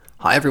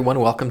Hi, everyone.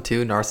 Welcome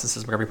to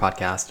Narcissism Recovery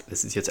Podcast.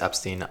 This is Yitz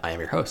Epstein. I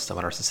am your host. I'm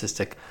a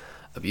narcissistic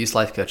abuse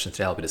life coach, and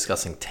today I'll be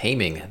discussing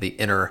taming the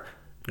inner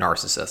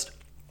narcissist.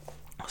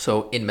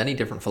 So, in many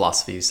different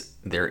philosophies,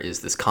 there is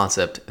this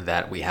concept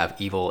that we have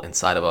evil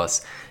inside of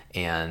us,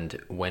 and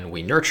when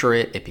we nurture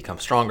it, it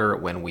becomes stronger.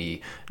 When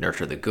we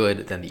nurture the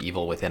good, then the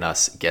evil within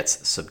us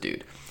gets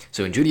subdued.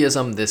 So in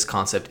Judaism, this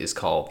concept is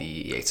called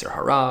the Yetzer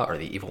Hara, or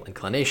the evil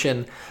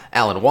inclination.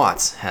 Alan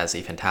Watts has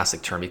a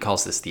fantastic term. He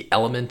calls this the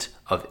element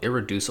of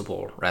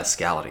irreducible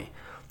rascality.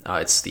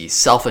 It's the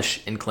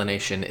selfish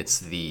inclination. It's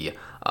the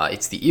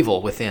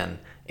evil within,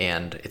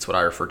 and it's what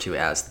I refer to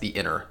as the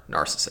inner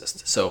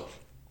narcissist. So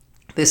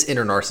this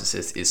inner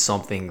narcissist is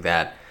something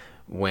that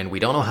when we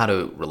don't know how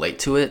to relate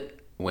to it,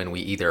 when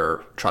we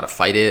either try to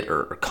fight it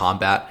or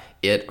combat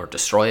it or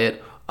destroy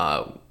it,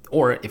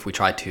 or if we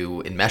try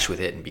to enmesh with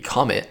it and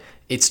become it,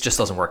 it just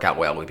doesn't work out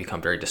well. We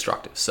become very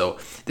destructive. So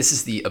this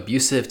is the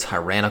abusive,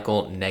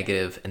 tyrannical,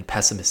 negative, and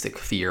pessimistic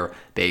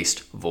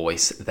fear-based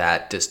voice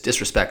that just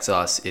disrespects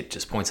us. It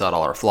just points out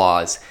all our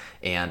flaws,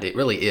 and it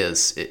really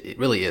is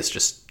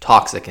just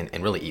toxic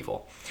and really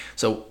evil.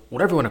 So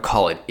whatever you want to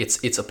call it,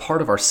 it's a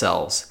part of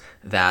ourselves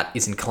that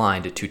is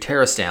inclined to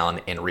tear us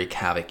down and wreak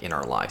havoc in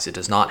our lives. It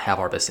does not have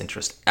our best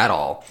interest at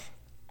all.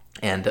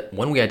 And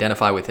when we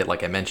identify with it,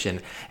 like I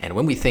mentioned, and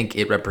when we think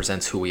it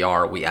represents who we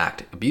are, we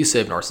act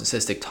abusive,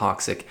 narcissistic,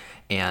 toxic,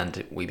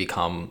 and we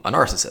become a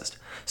narcissist.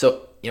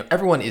 So,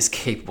 everyone is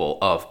capable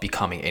of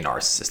becoming a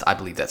narcissist. I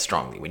believe that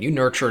strongly. When you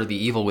nurture the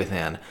evil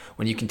within,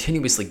 when you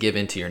continuously give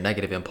in to your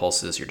negative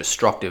impulses, your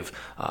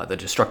the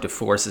destructive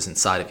forces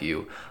inside of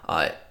you,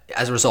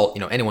 as a result,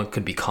 anyone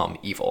could become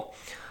evil.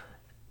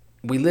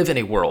 We live in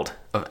a world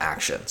of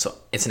action. So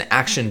it's an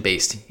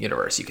action-based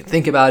universe. You can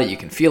think about it, you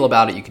can feel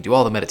about it, you can do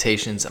all the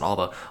meditations and all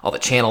the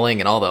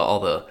channeling and all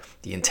the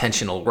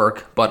intentional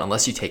work, but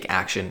unless you take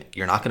action,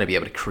 you're not going to be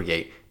able to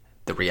create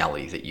the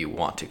reality that you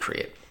want to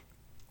create.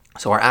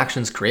 So our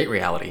actions create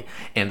reality,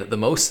 and the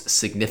most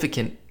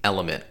significant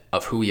element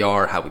of who we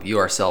are, how we view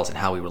ourselves, and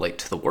how we relate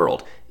to the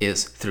world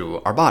is through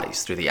our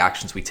bodies, through the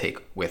actions we take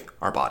with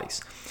our bodies.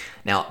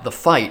 Now, the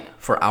fight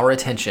for our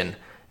attention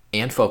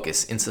and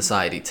focus in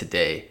society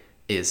today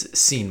is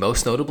seen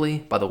most notably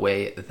by the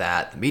way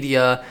that the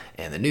media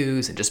and the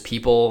news and just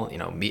people,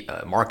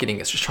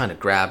 marketing is just trying to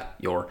grab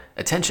your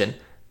attention.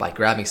 By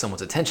grabbing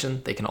someone's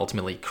attention, they can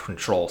ultimately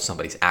control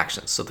somebody's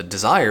actions. So the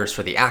desires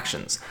for the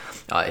actions,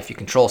 if you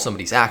control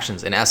somebody's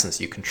actions, in essence,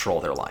 you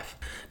control their life.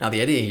 Now,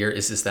 the idea here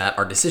is that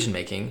our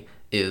decision-making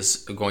is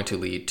going to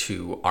lead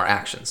to our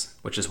actions,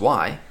 which is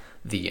why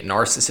the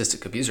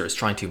narcissistic abuser is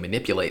trying to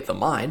manipulate the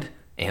mind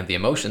and the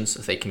emotions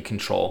so they can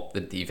control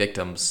the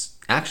victim's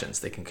actions.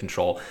 They can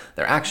control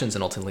their actions,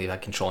 and ultimately by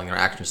controlling their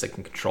actions, they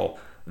can control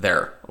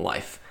their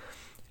life.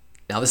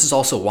 Now, this is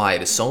also why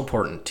it is so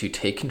important to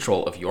take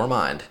control of your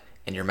mind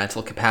and your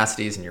mental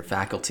capacities and your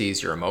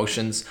faculties, your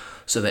emotions,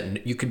 so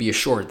that you can be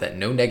assured that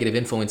no negative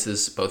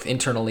influences, both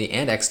internally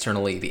and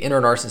externally, the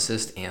inner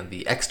narcissist and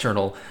the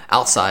external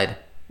outside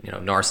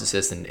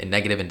narcissist and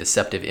negative and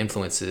deceptive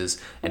influences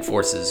and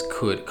forces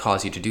could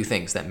cause you to do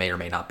things that may or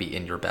may not be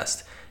in your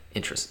best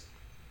interest.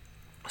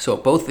 So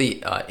both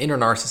the inner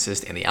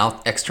narcissist and the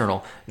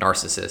external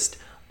narcissist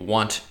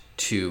want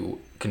to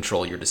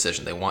control your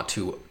decision. They want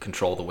to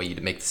control the way you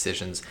make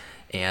decisions,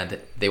 and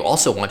they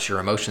also want your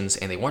emotions,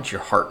 and they want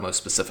your heart most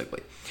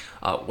specifically.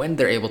 When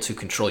they're able to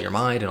control your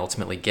mind and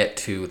ultimately get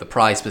to the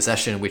prized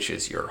possession, which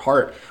is your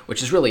heart,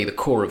 which is really the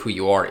core of who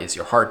you are, is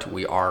your heart.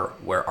 We are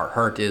where our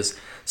heart is.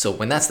 So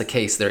when that's the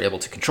case, they're able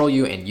to control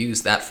you and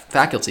use that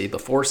faculty, the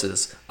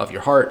forces of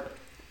your heart,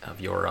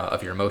 of your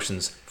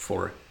emotions,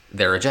 for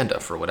their agenda,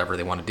 for whatever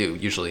they want to do,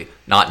 usually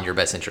not in your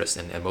best interest,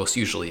 and most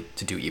usually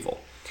to do evil.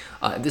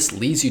 This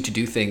leads you to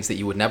do things that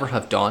you would never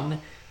have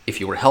done if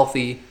you were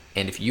healthy,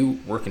 and if you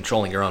were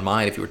controlling your own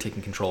mind, if you were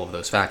taking control of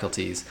those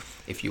faculties,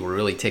 if you were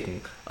really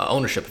taking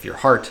ownership of your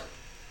heart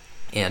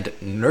and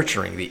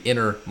nurturing the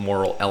inner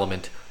moral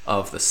element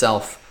of the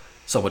self.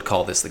 Some would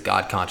call this the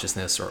God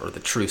consciousness or the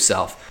true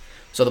self.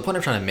 So the point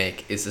I'm trying to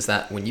make is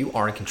that when you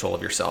are in control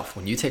of yourself,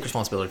 when you take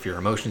responsibility for your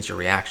emotions, your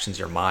reactions,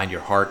 your mind,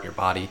 your heart, your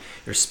body,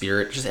 your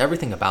spirit, just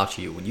everything about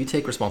you, when you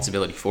take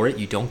responsibility for it,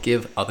 you don't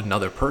give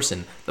another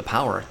person the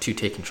power to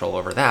take control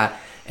over that,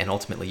 and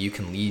ultimately you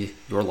can lead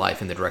your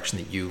life in the direction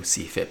that you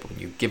see fit. But when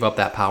you give up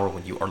that power,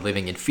 when you are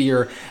living in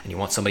fear and you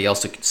want somebody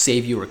else to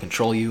save you or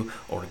control you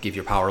or give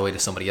your power away to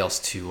somebody else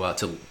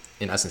to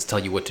in essence, tell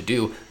you what to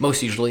do,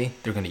 most usually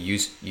they're going to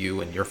use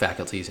you and your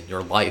faculties and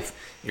your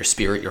life, your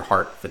spirit, your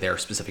heart for their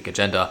specific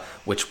agenda,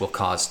 which will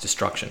cause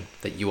destruction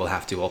that you will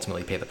have to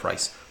ultimately pay the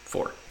price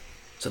for.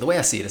 So the way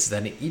I see it is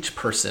that in each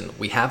person,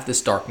 we have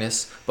this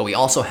darkness, but we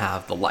also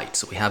have the light.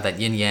 So we have that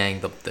yin yang,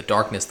 the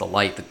darkness, the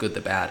light, the good,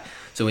 the bad.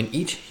 So in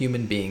each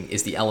human being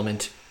is the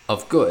element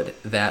of good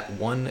that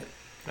one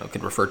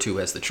could refer to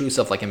as the true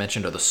self, like I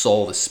mentioned, or the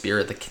soul, the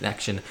spirit, the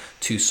connection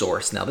to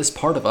source. Now, this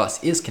part of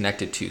us is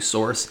connected to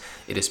source.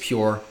 It is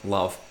pure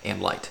love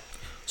and light.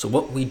 So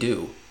what we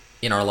do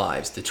in our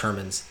lives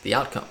determines the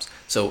outcomes.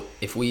 So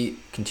if we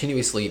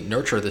continuously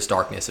nurture this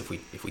darkness, if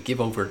we give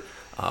over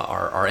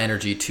our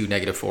energy to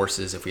negative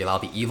forces, if we allow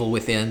the evil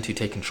within to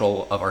take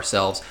control of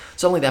ourselves,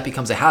 suddenly that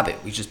becomes a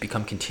habit. We just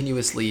become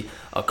continuously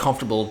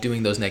comfortable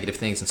doing those negative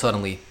things, and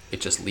suddenly it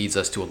just leads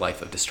us to a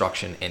life of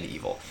destruction and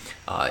evil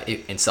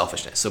and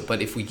selfishness. So,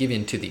 but if we give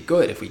in to the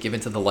good, if we give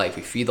into the light, if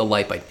we feed the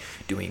light by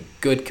doing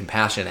good,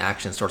 compassionate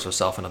actions towards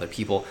ourselves and other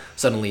people,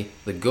 suddenly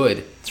the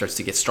good starts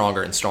to get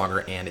stronger and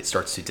stronger, and it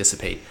starts to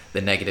dissipate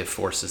the negative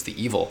forces,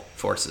 the evil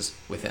forces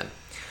within.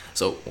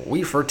 So what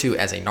we refer to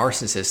as a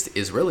narcissist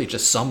is really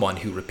just someone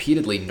who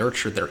repeatedly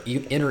nurtured their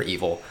inner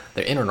evil,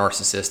 their inner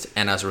narcissist,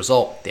 and as a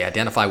result, they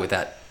identify with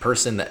that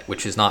person,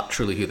 which is not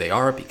truly who they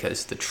are,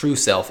 because the true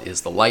self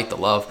is the light, the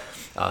love.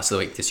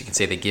 So I guess you can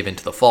say they give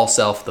into the false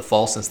self, the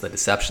falseness, the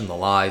deception, the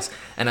lies,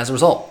 and as a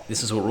result,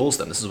 this is what rules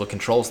them, this is what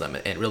controls them,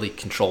 and it really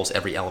controls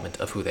every element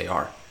of who they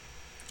are.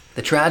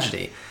 The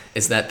tragedy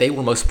is that they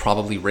were most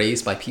probably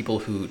raised by people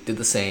who did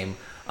the same,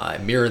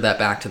 mirrored that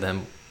back to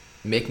them,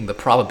 making the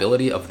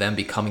probability of them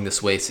becoming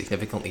this way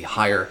significantly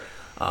higher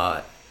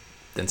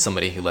than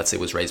somebody who, let's say,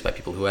 was raised by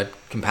people who had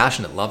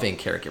compassionate, loving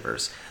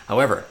caregivers.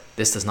 However,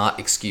 this does not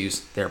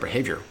excuse their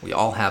behavior. We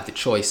all have the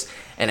choice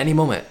at any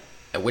moment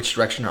at which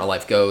direction our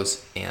life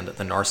goes, and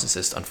the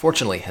narcissist,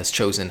 unfortunately, has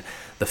chosen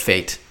the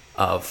fate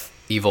of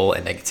evil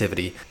and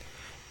negativity.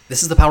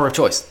 This is the power of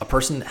choice. A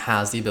person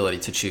has the ability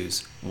to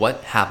choose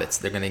what habits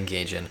they're going to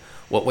engage in,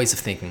 what ways of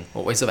thinking,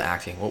 what ways of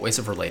acting, what ways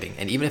of relating,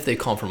 and even if they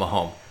come from a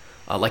home,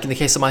 like in the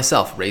case of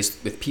myself,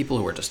 raised with people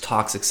who are just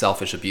toxic,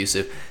 selfish,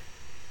 abusive,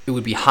 it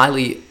would be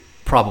highly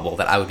probable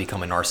that I would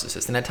become a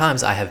narcissist. And at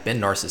times I have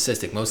been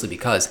narcissistic, mostly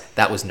because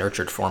that was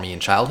nurtured for me in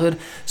childhood.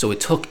 So it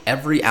took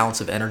every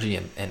ounce of energy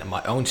and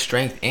my own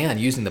strength and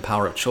using the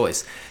power of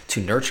choice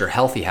to nurture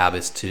healthy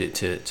habits,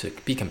 to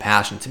be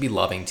compassionate, to be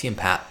loving,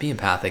 to be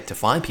empathic, to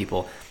find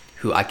people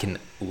who I can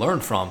learn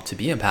from, to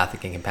be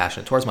empathic and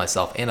compassionate towards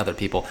myself and other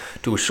people,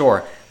 to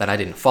assure that I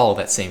didn't follow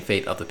that same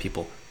fate of the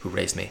people who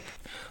raised me.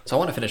 So I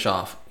want to finish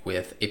off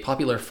with a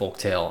popular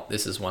folktale.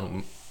 This is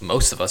one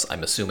most of us,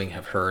 I'm assuming,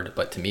 have heard,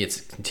 but to me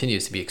it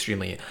continues to be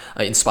extremely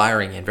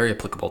inspiring and very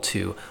applicable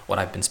to what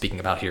I've been speaking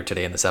about here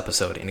today in this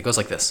episode. And it goes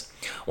like this.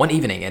 One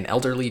evening, an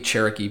elderly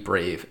Cherokee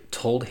brave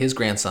told his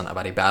grandson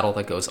about a battle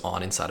that goes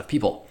on inside of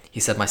people. He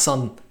said, "My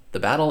son, the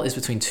battle is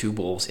between two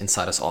wolves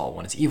inside us all.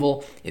 One is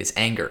evil. It is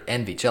anger,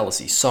 envy,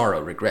 jealousy,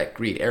 sorrow, regret,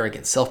 greed,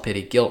 arrogance,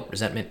 self-pity, guilt,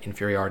 resentment,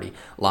 inferiority,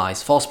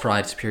 lies, false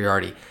pride,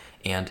 superiority,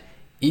 and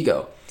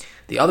ego.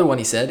 The other one,"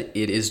 he said,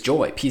 "it is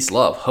joy, peace,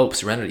 love, hope,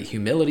 serenity,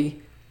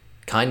 humility,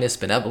 kindness,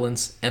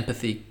 benevolence,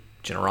 empathy,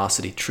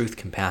 generosity, truth,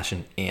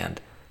 compassion,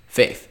 and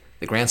faith."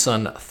 The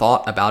grandson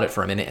thought about it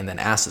for a minute and then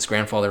asked his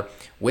grandfather,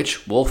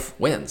 "Which wolf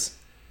wins?"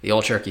 The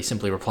old Cherokee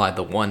simply replied,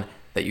 "The one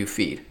that you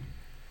feed."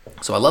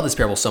 So I love this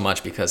parable so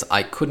much because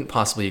I couldn't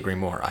possibly agree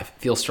more. I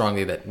feel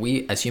strongly that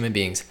we as human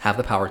beings have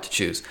the power to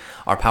choose.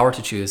 Our power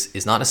to choose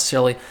is not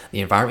necessarily the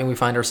environment we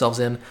find ourselves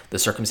in, the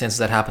circumstances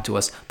that happen to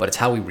us, but it's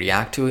how we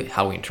react to it,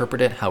 how we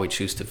interpret it, how we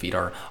choose to feed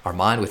our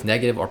mind with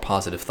negative or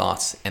positive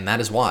thoughts. And that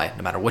is why,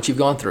 no matter what you've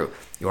gone through,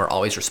 you are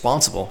always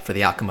responsible for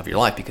the outcome of your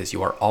life, because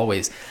you are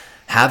always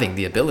having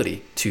the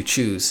ability to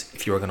choose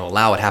if you are going to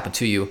allow it happen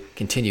to you,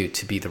 continue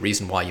to be the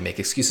reason why you make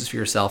excuses for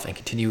yourself, and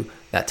continue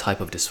that type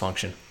of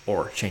dysfunction,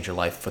 or change your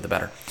life for the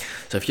better.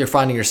 So if you're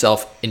finding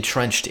yourself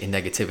entrenched in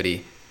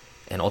negativity,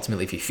 and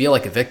ultimately if you feel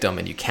like a victim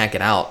and you can't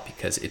get out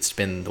because it's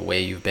been the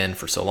way you've been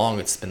for so long,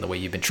 it's been the way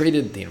you've been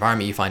treated, the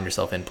environment you find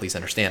yourself in, please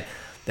understand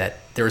that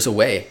there is a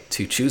way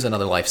to choose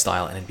another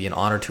lifestyle, and it'd be an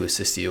honor to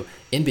assist you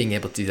in being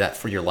able to do that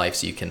for your life,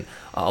 so you can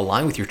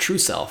align with your true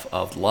self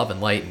of love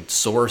and light and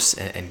source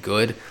and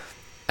good,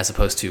 as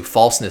opposed to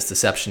falseness,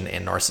 deception,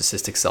 and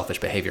narcissistic selfish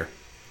behavior.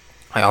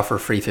 I offer a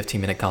free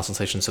 15-minute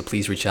consultation, so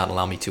please reach out and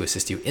allow me to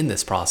assist you in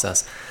this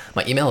process.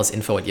 My email is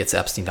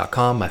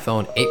info@yitzepstein.com. My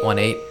phone,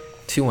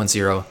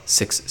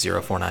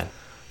 818-210-6049.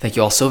 Thank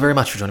you all so very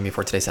much for joining me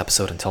for today's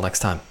episode. Until next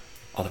time,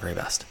 all the very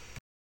best.